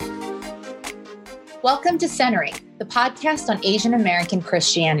Welcome to Centering, the podcast on Asian American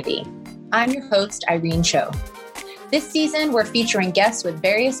Christianity. I'm your host, Irene Cho. This season, we're featuring guests with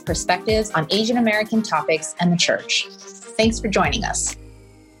various perspectives on Asian American topics and the church. Thanks for joining us.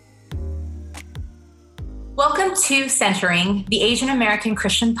 Welcome to Centering, the Asian American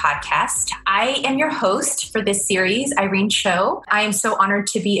Christian podcast. I am your host for this series, Irene Cho. I am so honored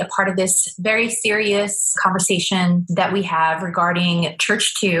to be a part of this very serious conversation that we have regarding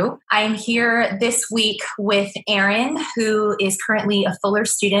Church 2. I am here this week with Erin, who is currently a Fuller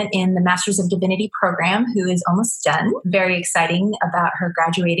student in the Masters of Divinity program, who is almost done. Very exciting about her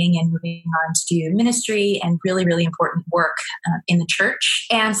graduating and moving on to do ministry and really, really important work in the church.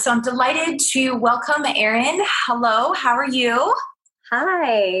 And so I'm delighted to welcome Erin. Hello, how are you?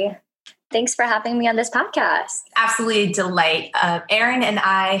 Hi. Thanks for having me on this podcast. Absolutely a delight. Erin and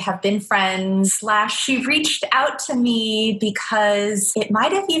I have been friends / she reached out to me because it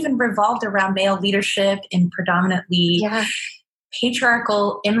might have even revolved around male leadership in predominantly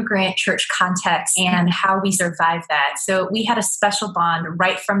patriarchal immigrant church context and how we survive that. So we had a special bond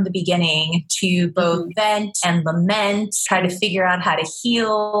right from the beginning to both vent and lament, try to figure out how to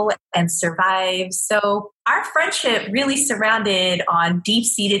heal and survive. So our friendship really surrounded on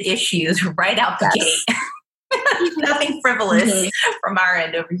deep-seated issues right out the gate. Nothing frivolous from our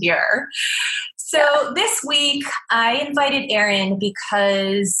end over here. So this week I invited Erin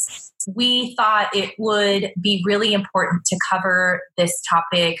because we thought it would be really important to cover this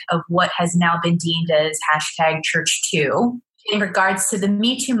topic of what has now been deemed as #Church2 in regards to the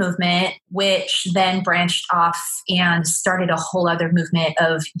Me Too movement, which then branched off and started a whole other movement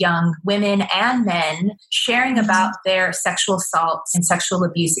of young women and men sharing about their sexual assault and sexual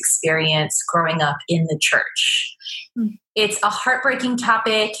abuse experience growing up in the church. It's a heartbreaking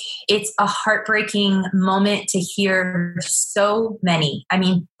topic. It's a heartbreaking moment to hear so many,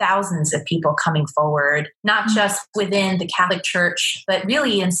 thousands of people coming forward, not just within the Catholic Church, but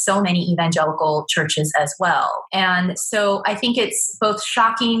really in so many evangelical churches as well. And so I think it's both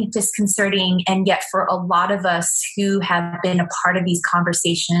shocking, disconcerting, and yet for a lot of us who have been a part of these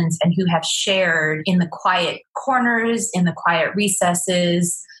conversations and who have shared in the quiet corners, in the quiet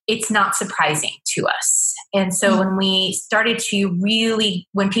recesses, it's not surprising to us. And so when people started to really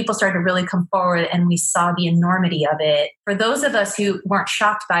come forward and we saw the enormity of it, for those of us who weren't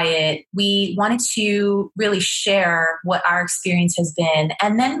shocked by it, we wanted to really share what our experience has been.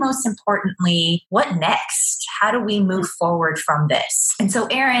 And then most importantly, what next? How do we move forward from this? And so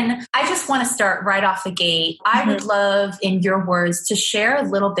Erin, I just want to start right off the gate. I would love, in your words, to share a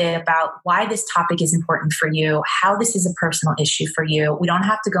little bit about why this topic is important for you, how this is a personal issue for you. We don't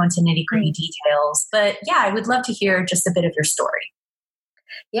have to go into nitty-gritty details, but I would love to hear just a bit of your story.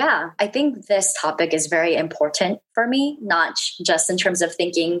 Yeah, I think this topic is very important for me, not just in terms of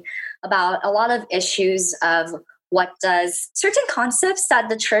thinking about a lot of issues of what does certain concepts that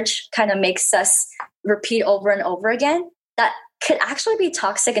the church kind of makes us repeat over and over again that could actually be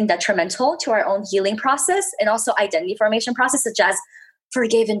toxic and detrimental to our own healing process and also identity formation process, such as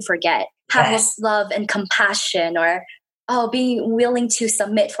forgive and forget, have love and compassion, or being willing to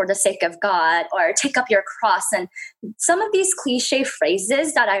submit for the sake of God, or take up your cross. And some of these cliche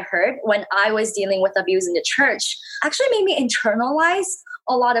phrases that I heard when I was dealing with abuse in the church actually made me internalize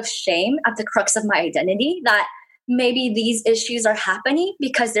a lot of shame at the crux of my identity, that maybe these issues are happening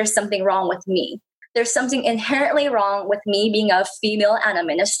because there's something wrong with me. There's something inherently wrong with me being a female and a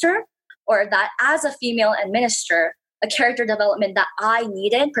minister, or that as a female and minister, a character development that I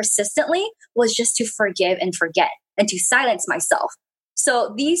needed persistently was just to forgive and forget and to silence myself.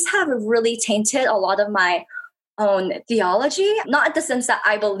 So these have really tainted a lot of my own theology, not in the sense that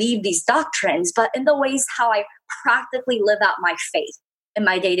I believe these doctrines, but in the ways how I practically live out my faith in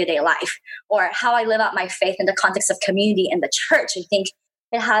my day-to-day life, or how I live out my faith in the context of community and the church. I think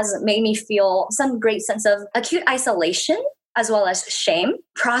it has made me feel some great sense of acute isolation as well as shame,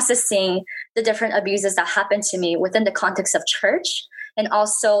 processing the different abuses that happened to me within the context of church, and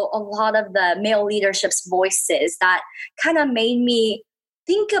also a lot of the male leadership's voices that kind of made me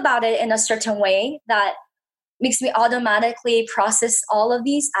think about it in a certain way that makes me automatically process all of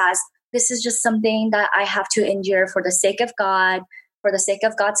these as this is just something that I have to endure for the sake of God, for the sake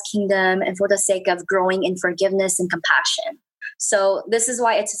of God's kingdom, and for the sake of growing in forgiveness and compassion. So this is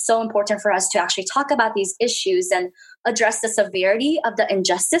why it's so important for us to actually talk about these issues and address the severity of the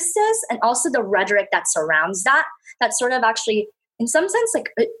injustices and also the rhetoric that surrounds that sort of actually, in some sense,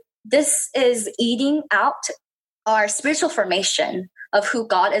 this is eating out our spiritual formation of who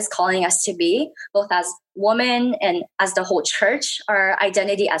God is calling us to be, both as women and as the whole church, our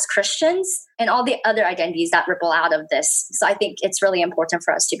identity as Christians, and all the other identities that ripple out of this. So I think it's really important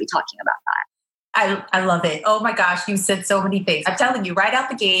for us to be talking about that. I love it. Oh my gosh, you said so many things. I'm telling you, right out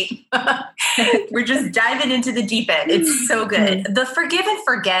the gate, we're just diving into the deep end. It's so good. The forgive and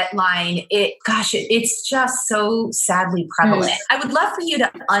forget line, it's just so sadly prevalent. I would love for you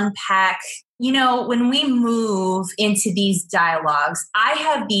to unpack, when we move into these dialogues, I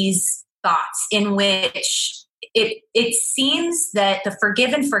have these thoughts in which it seems that the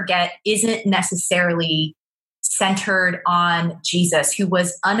forgive and forget isn't necessarily centered on Jesus, who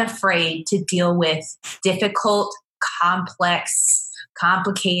was unafraid to deal with difficult, complex,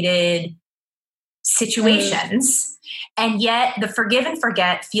 complicated situations. And yet the forgive and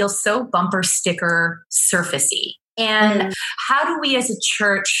forget feels so bumper sticker surfacey. And how do we as a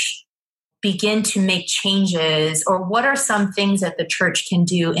church begin to make changes, or what are some things that the church can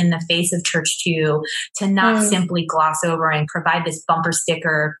do in the face of Church 2 to not simply gloss over and provide this bumper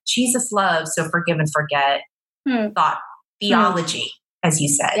sticker, Jesus loves, so forgive and forget thought, theology, as you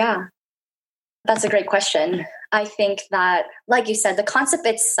said? Yeah, that's a great question. I think that, like you said, the concept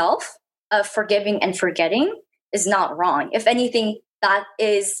itself of forgiving and forgetting is not wrong. If anything, that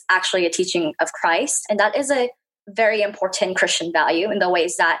is actually a teaching of Christ. And that is a very important Christian value in the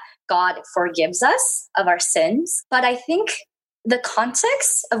ways that God forgives us of our sins. But I think the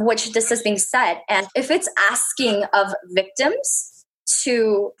context of which this is being said, and if it's asking of victims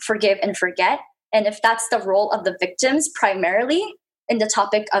to forgive and forget, and if that's the role of the victims primarily in the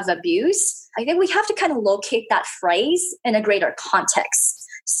topic of abuse, I think we have to kind of locate that phrase in a greater context.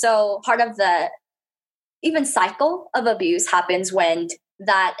 So part of the even cycle of abuse happens when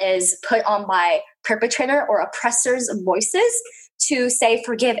that is put on by perpetrator or oppressor's voices to say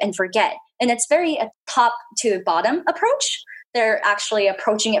forgive and forget. And it's very a top to bottom approach. They're actually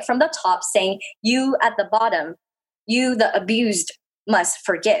approaching it from the top, saying you at the bottom, you the abused must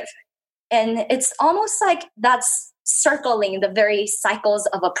forgive. And it's almost like that's circling the very cycles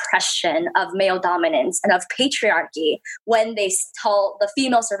of oppression, of male dominance, and of patriarchy when they tell the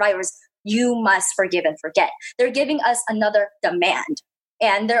female survivors, you must forgive and forget. They're giving us another demand.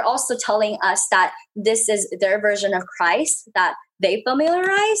 And they're also telling us that this is their version of Christ that they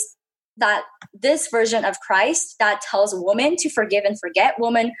familiarize, that this version of Christ that tells women to forgive and forget,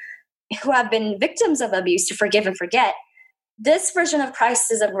 women who have been victims of abuse to forgive and forget. This version of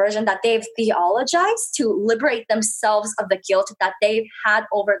Christ is a version that they've theologized to liberate themselves of the guilt that they've had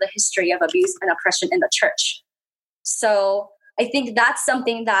over the history of abuse and oppression in the church. So I think that's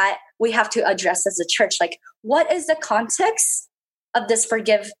something that we have to address as a church. Like, what is the context of this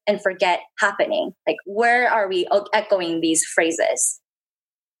forgive and forget happening? Like, where are we echoing these phrases?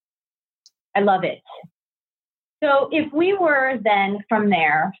 I love it. So if we were then from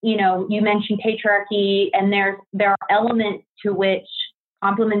there, you mentioned patriarchy, and there are elements to which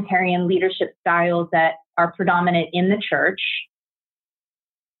complementarian leadership styles that are predominant in the church,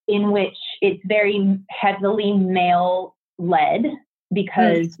 in which it's very heavily male-led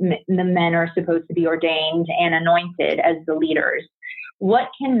because the men are supposed to be ordained and anointed as the leaders. What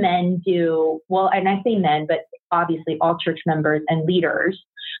can men do? Well, and I say men, but obviously all church members and leaders,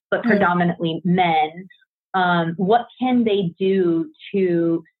 but predominantly men. What can they do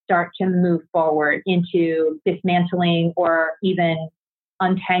to start to move forward into dismantling or even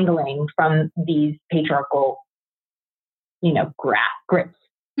untangling from these patriarchal, grips?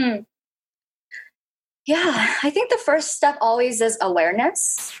 Yeah, I think the first step always is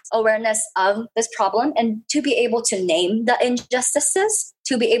awareness of this problem, and to be able to name the injustices,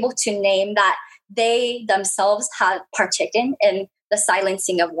 to be able to name that they themselves have partaken in the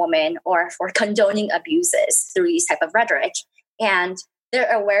silencing of women or for condoning abuses through these type of rhetoric. And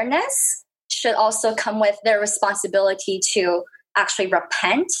their awareness should also come with their responsibility to actually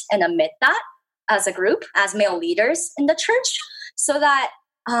repent and admit that as a group, as male leaders in the church, so that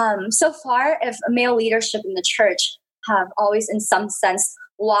so far, if male leadership in the church have always in some sense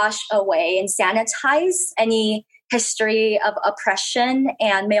washed away and sanitized any history of oppression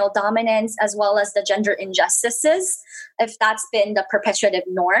and male dominance, as well as the gender injustices, if that's been the perpetuative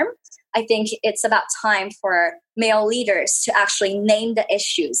norm, I think it's about time for male leaders to actually name the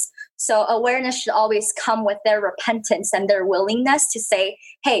issues. So awareness should always come with their repentance and their willingness to say,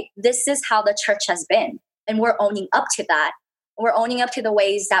 hey, this is how the church has been. And we're owning up to that. We're owning up to the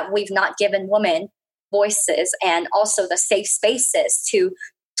ways that we've not given women voices and also the safe spaces to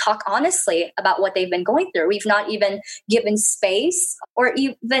talk honestly about what they've been going through. We've not even given space or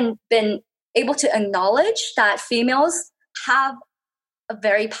even been able to acknowledge that females have a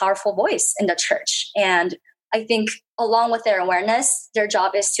very powerful voice in the church. And I think along with their awareness, their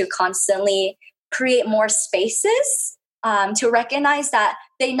job is to constantly create more spaces to recognize that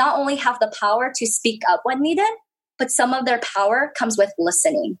they not only have the power to speak up when needed, but some of their power comes with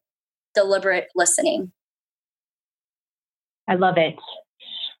listening. deliberate listening. I love it.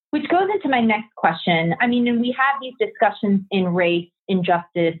 Which goes into my next question. I mean, and we have these discussions in race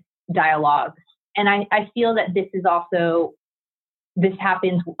injustice dialogues. And I feel that this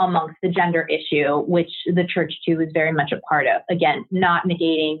happens amongst the gender issue, which the church too is very much a part of. Again, not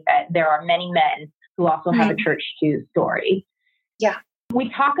negating that there are many men who also have a church too story. Yeah. We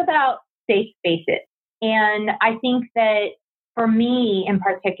talk about safe spaces. And I think that for me in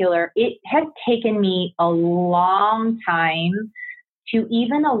particular, it has taken me a long time to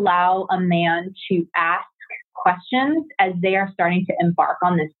even allow a man to ask questions as they are starting to embark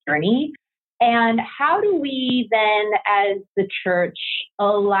on this journey. And how do we then, as the church,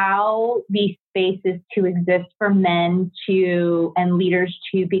 allow these spaces to exist for men and leaders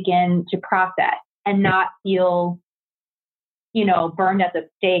to begin to process and not feel, burned at the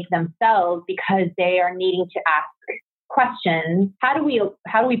stake themselves because they are needing to ask questions? How do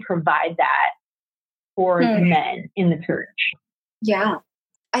we provide that for men in the church? Yeah,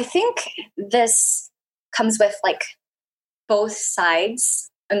 I think this comes with both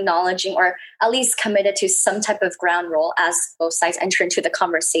sides acknowledging or at least committed to some type of ground rule as both sides enter into the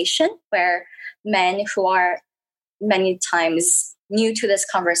conversation, where men who are many times new to this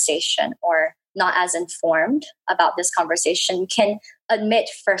conversation or not as informed about this conversation can admit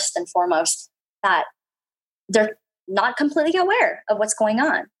first and foremost that they're not completely aware of what's going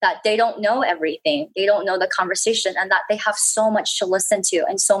on, that they don't know everything, they don't know the conversation, and that they have so much to listen to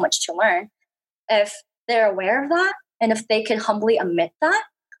and so much to learn. If they're aware of that, and if they can humbly admit that,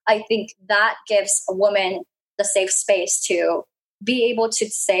 I think that gives a woman the safe space to be able to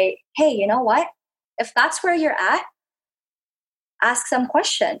say, hey, you know what? If that's where you're at, ask some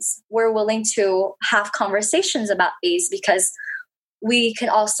questions. We're willing to have conversations about these because we can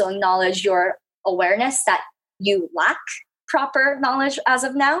also acknowledge your awareness that you lack proper knowledge as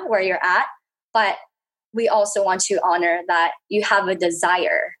of now where you're at. But we also want to honor that you have a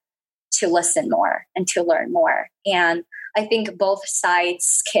desire to listen more and to learn more. And I think both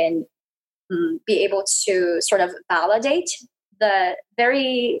sides can be able to sort of validate the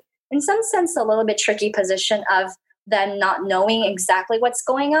very, in some sense, a little bit tricky position of them not knowing exactly what's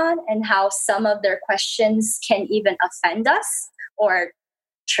going on and how some of their questions can even offend us or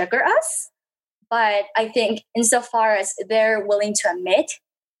trigger us. But I think insofar as they're willing to admit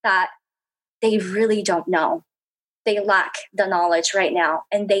that they really don't know, they lack the knowledge right now,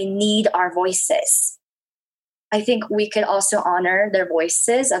 and they need our voices, I think we could also honor their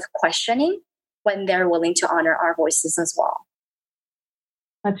voices of questioning when they're willing to honor our voices as well.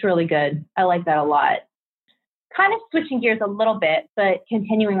 That's really good. I like that a lot. Kind of switching gears a little bit, but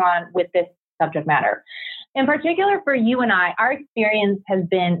continuing on with this subject matter. In particular for you and I, our experience has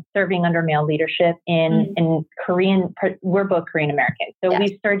been serving under male leadership in Korean, we're both Korean American. So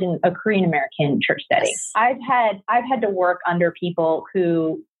we've served in a Korean American church setting. Yes. I've had to work under people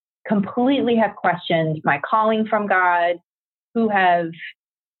who completely have questioned my calling from God, who have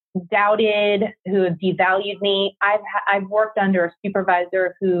doubted, who have devalued me. I've worked under a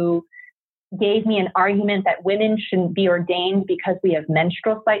supervisor who gave me an argument that women shouldn't be ordained because we have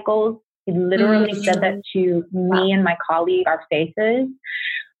menstrual cycles. He literally said that to me and my colleague, our faces,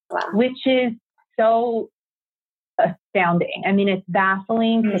 which is so astounding. I mean, it's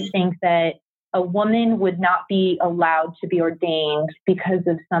baffling to think that a woman would not be allowed to be ordained because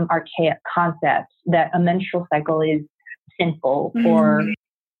of some archaic concept that a menstrual cycle is sinful or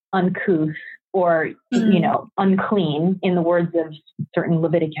uncouth or, unclean in the words of certain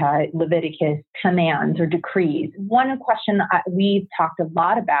Leviticus commands or decrees. One question we've talked a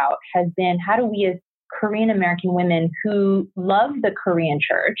lot about has been, how do we as Korean American women who love the Korean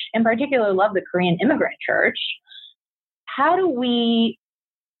church, in particular love the Korean immigrant church, how do we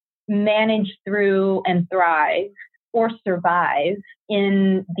manage through and thrive or survive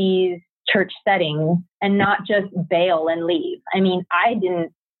in these church settings and not just bail and leave? I mean, I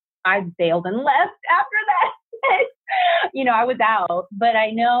bailed and left after that. I was out, but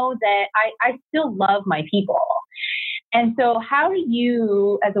I know that I still love my people. And so how do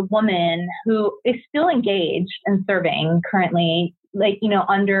you, as a woman who is still engaged and serving currently,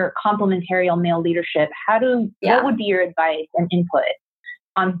 under complementarial male leadership, what would be your advice and input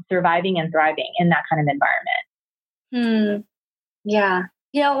on surviving and thriving in that kind of environment? Yeah.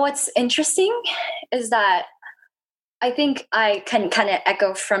 What's interesting is that I think I can kind of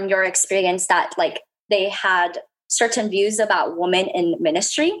echo from your experience that they had certain views about women in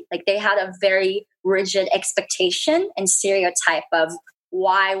ministry. They had a very rigid expectation and stereotype of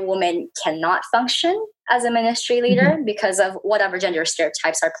why women cannot function as a ministry leader because of whatever gender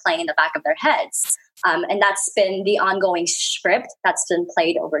stereotypes are playing in the back of their heads. And that's been the ongoing script that's been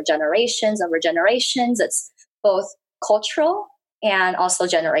played over generations. It's both cultural and also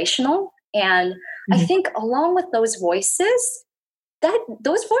generational. And I think along with those voices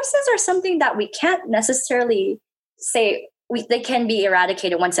are something that we can't necessarily say they can be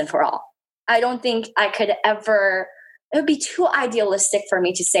eradicated once and for all. I don't think I could ever, it would be too idealistic for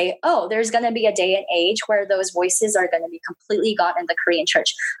me to say, oh, there's going to be a day and age where those voices are going to be completely gone in the Korean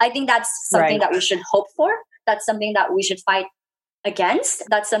church. I think that's something that we should hope for. That's something that we should fight against.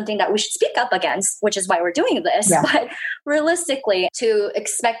 That's something that we should speak up against, which is why we're doing this. Yeah. But realistically, to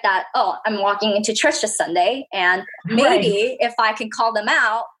expect that, oh, I'm walking into church this Sunday and maybe if I can call them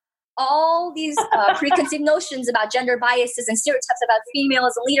out, all these preconceived notions about gender biases and stereotypes about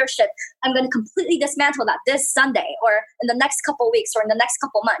females and leadership, I'm going to completely dismantle that this Sunday or in the next couple of weeks or in the next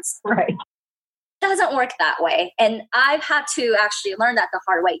couple of months. Right. Doesn't work that way. And I've had to actually learn that the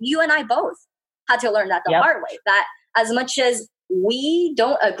hard way. You and I both had to learn that the hard way, that as much as we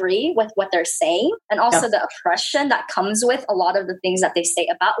don't agree with what they're saying and also the oppression that comes with a lot of the things that they say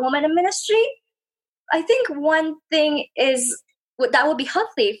about women in ministry, I think one thing is that would be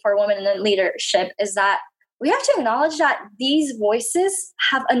healthy for women in leadership is that we have to acknowledge that these voices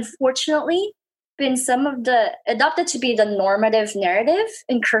have unfortunately been adopted to be the normative narrative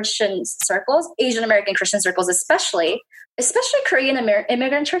in Christian circles, Asian American Christian circles, especially Korean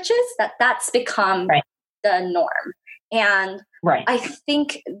immigrant churches, that's become the norm. And I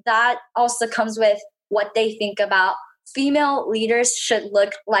think that also comes with what they think about female leaders should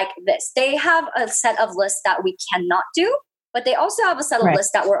look like this. They have a set of lists that we cannot do, but they also have a set of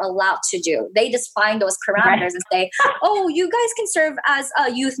lists that we're allowed to do. They just find those parameters and say, oh, you guys can serve as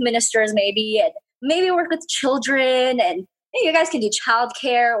youth ministers maybe, and maybe work with children, and you guys can do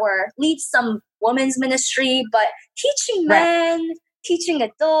childcare or lead some women's ministry, but teaching men, teaching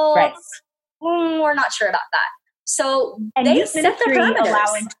adults, we're not sure about that. So they set the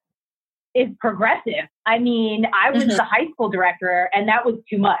parameters. Is progressive. I mean, I was the high school director and that was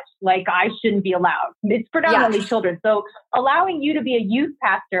too much. Like, I shouldn't be allowed. It's predominantly children. So allowing you to be a youth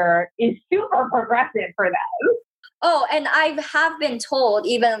pastor is super progressive for them. Oh, and I have been told,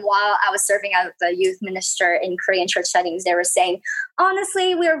 even while I was serving as a youth minister in Korean church settings, they were saying,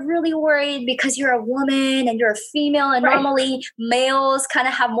 honestly, we're really worried because you're a woman and you're a female, and normally males kind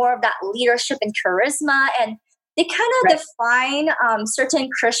of have more of that leadership and charisma, and they kind of define certain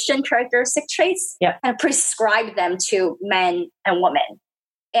Christian characteristic traits and prescribe them to men and women.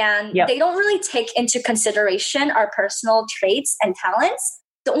 And they don't really take into consideration our personal traits and talents.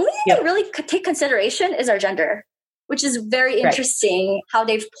 The only thing they really take consideration is our gender, which is very interesting how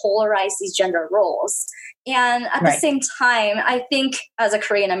they've polarized these gender roles. And at the same time, I think as a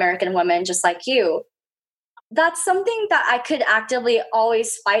Korean American woman, just like you, that's something that I could actively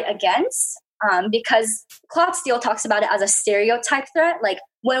always fight against. Because Claude Steele talks about it as a stereotype threat. Like,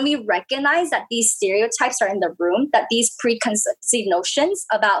 when we recognize that these stereotypes are in the room, that these preconceived notions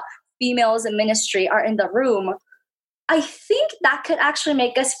about females in ministry are in the room, I think that could actually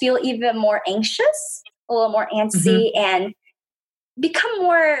make us feel even more anxious, a little more antsy, and become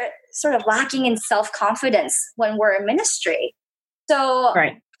more sort of lacking in self-confidence when we're in ministry. So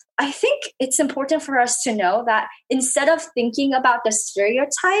I think it's important for us to know that instead of thinking about the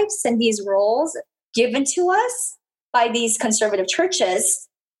stereotypes and these roles given to us by these conservative churches,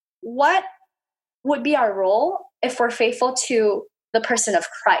 what would be our role if we're faithful to the person of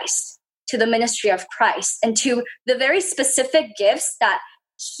Christ, to the ministry of Christ, and to the very specific gifts that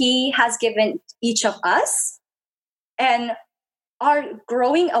He has given each of us? And our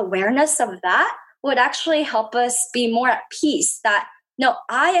growing awareness of that would actually help us be more at peace that, no,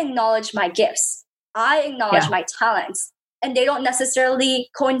 I acknowledge my gifts. I acknowledge my talents. And they don't necessarily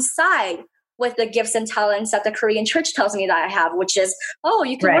coincide with the gifts and talents that the Korean church tells me that I have, which is, oh,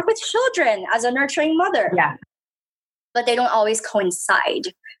 you can work with children as a nurturing mother. But they don't always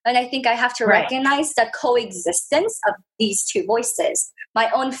coincide. And I think I have to recognize the coexistence of these two voices,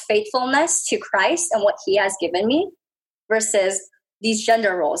 my own faithfulness to Christ and what He has given me versus these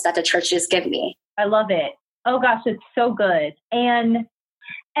gender roles that the churches give me. I love it. Oh gosh, it's so good.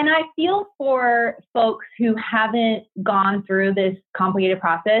 And I feel for folks who haven't gone through this complicated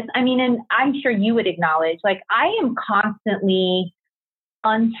process. I mean, and I'm sure you would acknowledge, like, I am constantly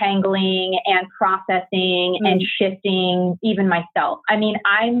untangling and processing and shifting even myself. I mean,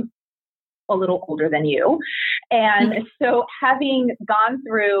 I'm a little older than you. And so having gone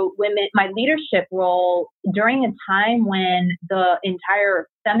through my leadership role during a time when the entire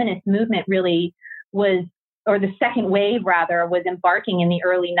feminist movement really was or the second wave rather, was embarking in the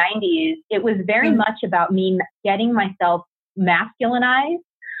early 90s, it was very much about me getting myself masculinized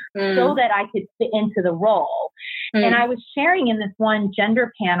so that I could fit into the role. And I was sharing in this one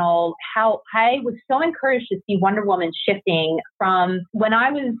gender panel how I was so encouraged to see Wonder Woman shifting from when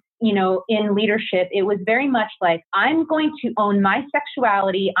I was, in leadership. It was very much like, I'm going to own my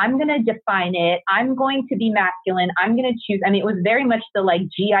sexuality. I'm going to define it. I'm going to be masculine. I'm going to choose. I mean, it was very much the like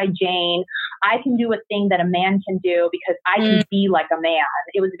G.I. Jane. I can do a thing that a man can do because I can be like a man.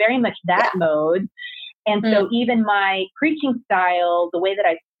 It was very much that mode. And so even my preaching style, the way that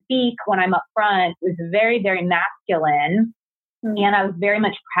I speak when I'm up front was very, very masculine. And I was very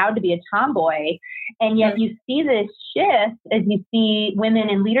much proud to be a tomboy. And yet you see this shift as you see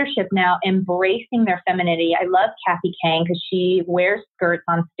women in leadership now embracing their femininity. I love Kathy Kang because she wears skirts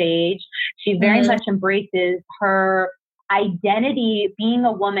on stage. She very much embraces her identity, being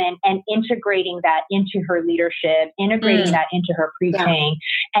a woman, and integrating that into her leadership, integrating that into her preaching.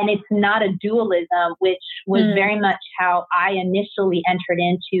 And it's not a dualism, which was very much how I initially entered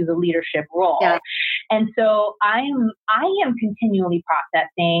into the leadership role. And so I am continually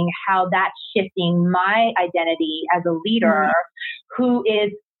processing how that's shifting my identity as a leader who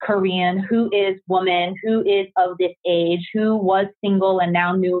is Korean, who is woman, who is of this age, who was single and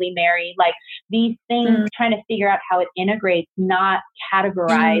now newly married, like these things, trying to figure out how it integrates, not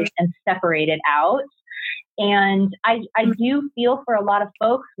categorized and separated out. And I do feel for a lot of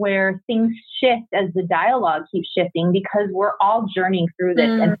folks where things shift as the dialogue keeps shifting because we're all journeying through this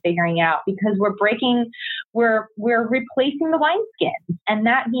and figuring out, because we're replacing the wineskins. And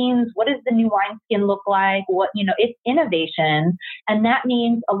that means, what does the new wineskin look like? It's innovation. And that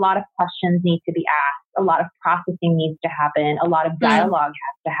means a lot of questions need to be asked. A lot of processing needs to happen. A lot of dialogue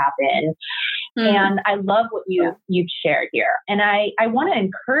has to happen. And I love what you've shared here. And I want to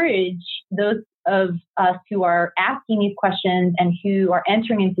encourage those of us who are asking these questions and who are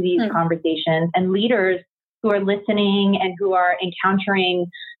entering into these conversations, and leaders who are listening and who are encountering,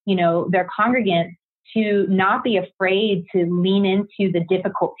 their congregants, to not be afraid to lean into the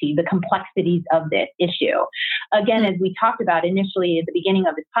difficulty, the complexities of this issue. Again, as we talked about initially at the beginning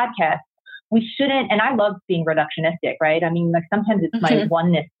of this podcast, we shouldn't, and I love being reductionistic, right? I mean, like sometimes it's my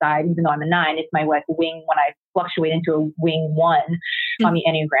oneness side, even though I'm a 9, it's my like wing when I fluctuate into a wing 1 on the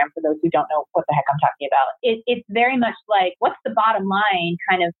Enneagram, for those who don't know what the heck I'm talking about. It's very much like, what's the bottom line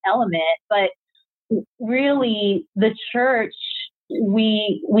kind of element, but really the church,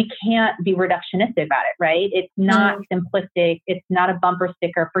 we can't be reductionistic about it, right? It's not simplistic. It's not a bumper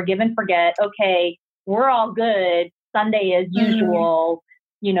sticker, forgive and forget. Okay, we're all good. Sunday as usual.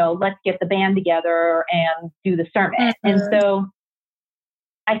 Let's get the band together and do the sermon. And so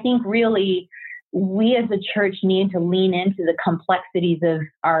I think really we as a church need to lean into the complexities of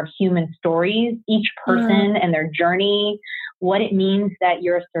our human stories, each person and their journey, what it means that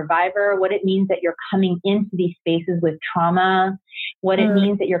you're a survivor, what it means that you're coming into these spaces with trauma, what it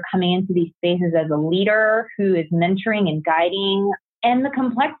means that you're coming into these spaces as a leader who is mentoring and guiding, and the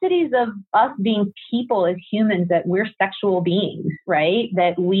complexities of us being people as humans, that we're sexual beings, right?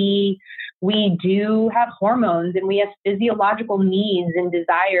 That we do have hormones and we have physiological needs and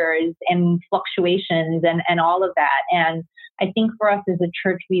desires and fluctuations and all of that. And I think for us as a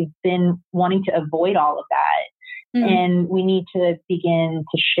church, we've been wanting to avoid all of that. And we need to begin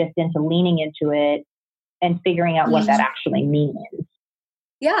to shift into leaning into it and figuring out what that actually means.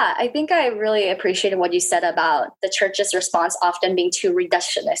 Yeah, I think I really appreciated what you said about the church's response often being too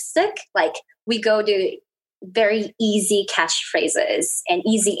reductionistic. Like we go to very easy catchphrases and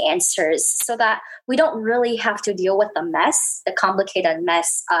easy answers so that we don't really have to deal with the complicated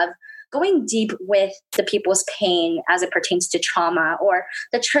mess of going deep with the people's pain as it pertains to trauma, or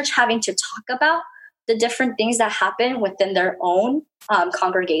the church having to talk about the different things that happen within their own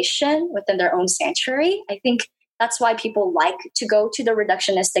congregation, within their own sanctuary. I think that's why people like to go to the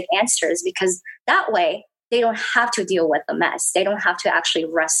reductionistic answers, because that way they don't have to deal with the mess. They don't have to actually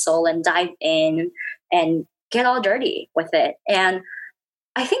wrestle and dive in and get all dirty with it. And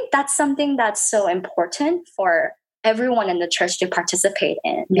I think that's something that's so important for everyone in the church to participate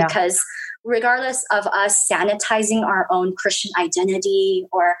in, because regardless of us sanitizing our own Christian identity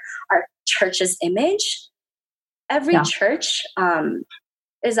or our church's image, every church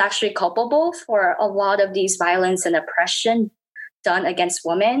is actually culpable for a lot of these violence and oppression done against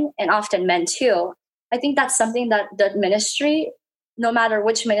women, and often men too. I think that's something that the ministry, no matter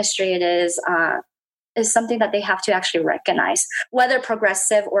which ministry it is something that they have to actually recognize, whether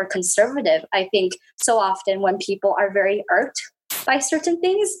progressive or conservative. I think so often when people are very irked by certain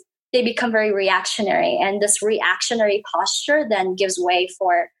things, they become very reactionary, and this reactionary posture then gives way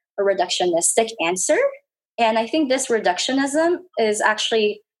for a reductionistic answer. And I think this reductionism is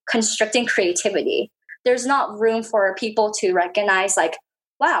actually constricting creativity. There's not room for people to recognize like,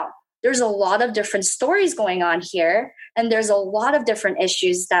 wow, there's a lot of different stories going on here. And there's a lot of different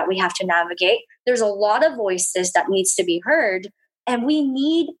issues that we have to navigate. There's a lot of voices that needs to be heard. And we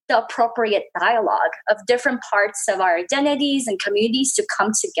need the appropriate dialogue of different parts of our identities and communities to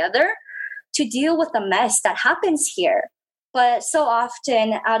come together to deal with the mess that happens here. But so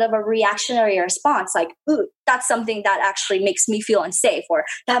often out of a reactionary response, like, ooh, that's something that actually makes me feel unsafe, or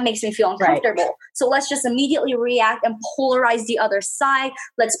that makes me feel uncomfortable. Right. So let's just immediately react and polarize the other side.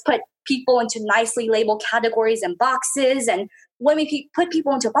 Let's put people into nicely labeled categories and boxes. And when we put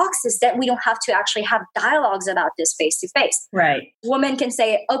people into boxes, then we don't have to actually have dialogues about this face to face. Right. Women can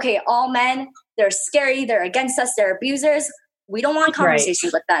say, okay, all men, they're scary, they're against us, they're abusers. We don't want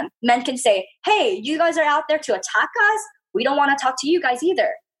conversations with them. Men can say, hey, you guys are out there to attack us. We don't want to talk to you guys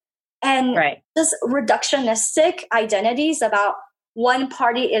either. And this reductionistic identities about one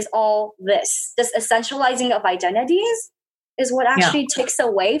party is all this essentializing of identities is what actually takes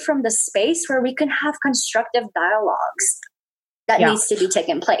away from the space where we can have constructive dialogues that needs to be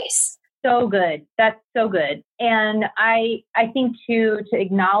taken place. So good. That's so good. And I think to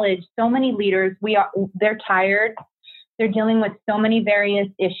acknowledge so many leaders, they're tired. They're dealing with so many various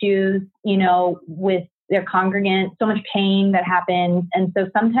issues, with their congregants, so much pain that happens. And so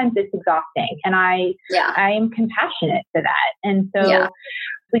sometimes it's exhausting. And I am compassionate for that. And so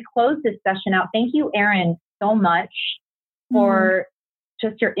we close this session out. Thank you, Erin, so much for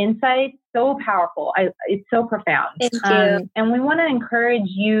just your insights. So powerful. It's so profound. Thank you. And we want to encourage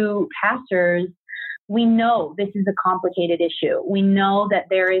you, pastors. We know this is a complicated issue. We know that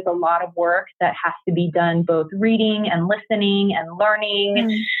there is a lot of work that has to be done, both reading and listening and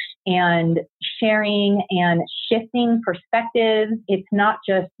learning and sharing and shifting perspectives. It's not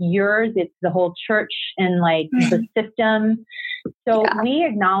just yours, it's the whole church and the system. So we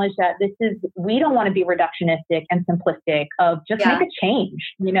acknowledge that we don't want to be reductionistic and simplistic of just make a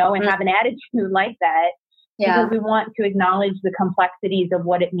change, and have an attitude like that. Because we want to acknowledge the complexities of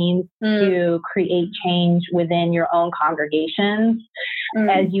what it means to create change within your own congregations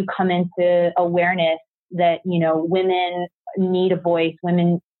as you come into awareness that, women need a voice,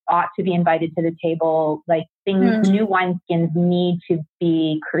 women ought to be invited to the table, new wineskins need to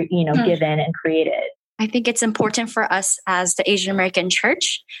be, given and created. I think it's important for us as the Asian American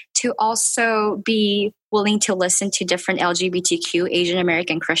church to also be willing to listen to different LGBTQ Asian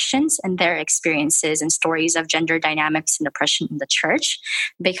American Christians and their experiences and stories of gender dynamics and oppression in the church.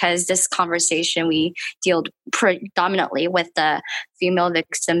 Because this conversation, we deal predominantly with the female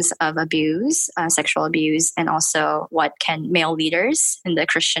victims of abuse, sexual abuse, and also what can male leaders in the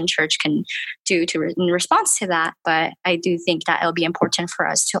Christian church can do in response to that. But I do think that it'll be important for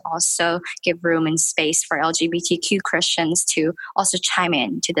us to also give room and space for LGBTQ Christians to also chime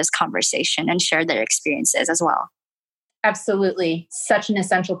in to this conversation and share their experiences as well. Absolutely. Such an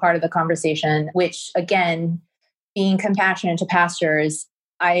essential part of the conversation, which again, being compassionate to pastors,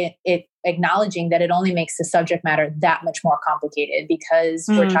 acknowledging that it only makes the subject matter that much more complicated because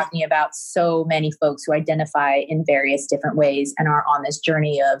we're talking about so many folks who identify in various different ways and are on this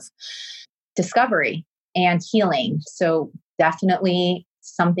journey of discovery and healing. So definitely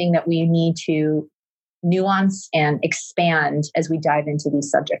something that we need to nuance and expand as we dive into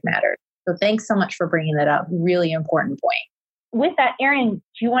these subject matters. So thanks so much for bringing that up. Really important point. With that, Erin,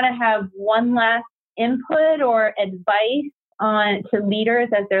 do you want to have one last input or advice to leaders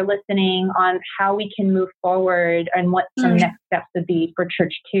as they're listening on how we can move forward and what some next steps would be for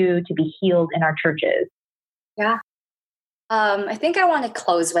Church 2 to be healed in our churches? Yeah. I think I want to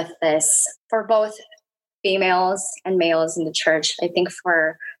close with this for both females and males in the church. I think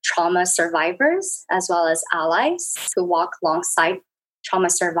for trauma survivors as well as allies who walk alongside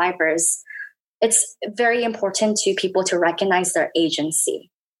trauma survivors, it's very important to people to recognize their agency.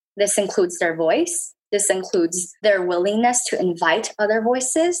 This includes their voice. This includes their willingness to invite other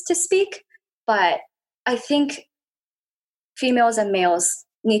voices to speak. But I think females and males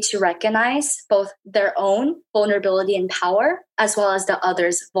need to recognize both their own vulnerability and power, as well as the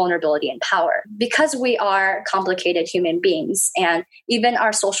other's vulnerability and power. Because we are complicated human beings, and even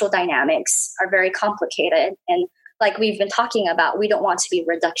our social dynamics are very complicated. And like we've been talking about, we don't want to be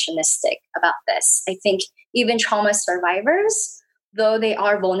reductionistic about this. I think even trauma survivors, though they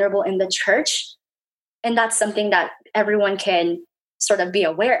are vulnerable in the church, and that's something that everyone can sort of be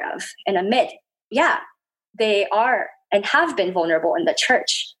aware of and admit, they are and have been vulnerable in the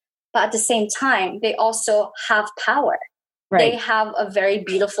church. But at the same time, they also have power. Right. They have a very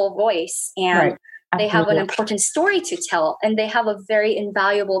beautiful voice, and they have an important story to tell, and they have a very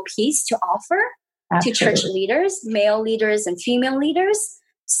invaluable piece to offer to church leaders, male leaders and female leaders.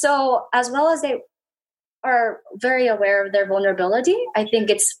 So as well as they are very aware of their vulnerability, I think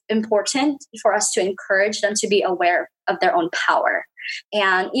it's important for us to encourage them to be aware of their own power.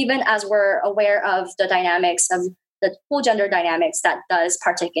 And even as we're aware of the dynamics of the full gender dynamics that does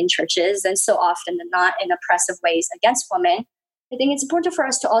partake in churches, and so often not in oppressive ways against women, I think it's important for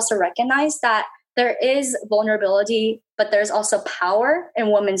us to also recognize that there is vulnerability, but there's also power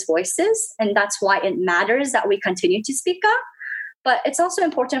in women's voices. And that's why it matters that we continue to speak up. But it's also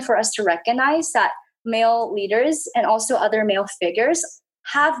important for us to recognize that male leaders and also other male figures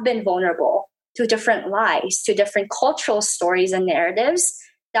have been vulnerable to different lies, to different cultural stories and narratives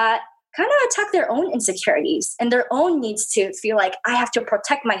that kind of attack their own insecurities and their own needs to feel like, I have to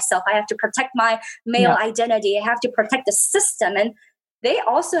protect myself. I have to protect my male identity. I have to protect the system. And they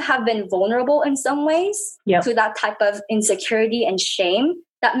also have been vulnerable in some ways to that type of insecurity and shame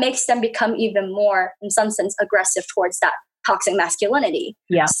that makes them become even more, in some sense, aggressive towards that toxic masculinity.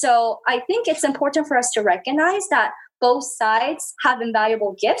 So I think it's important for us to recognize that both sides have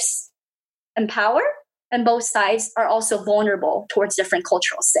invaluable gifts and power, and both sides are also vulnerable towards different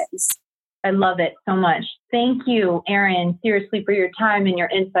cultural sins. I love it so much. Thank you, Erin, seriously, for your time and your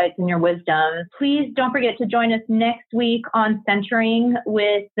insights and your wisdom. Please don't forget to join us next week on Centering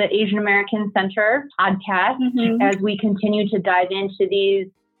with the Asian American Center podcast as we continue to dive into these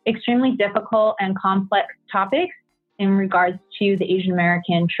extremely difficult and complex topics in regards to the Asian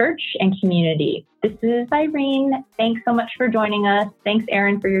American church and community. This is Irene. Thanks so much for joining us. Thanks,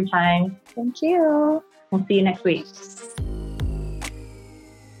 Erin, for your time. Thank you. We'll see you next week.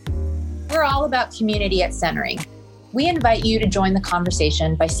 We're all about community at Centering. We invite you to join the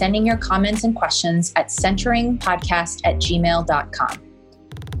conversation by sending your comments and questions at centeringpodcast@gmail.com.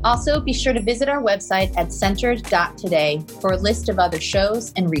 Also, be sure to visit our website at centered.today for a list of other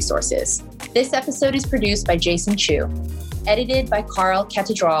shows and resources. This episode is produced by Jason Chu, edited by Carl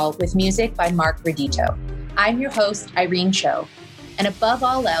Catedral, with music by Mark Redito. I'm your host, Irene Cho. And above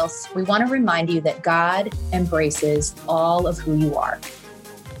all else, we want to remind you that God embraces all of who you are.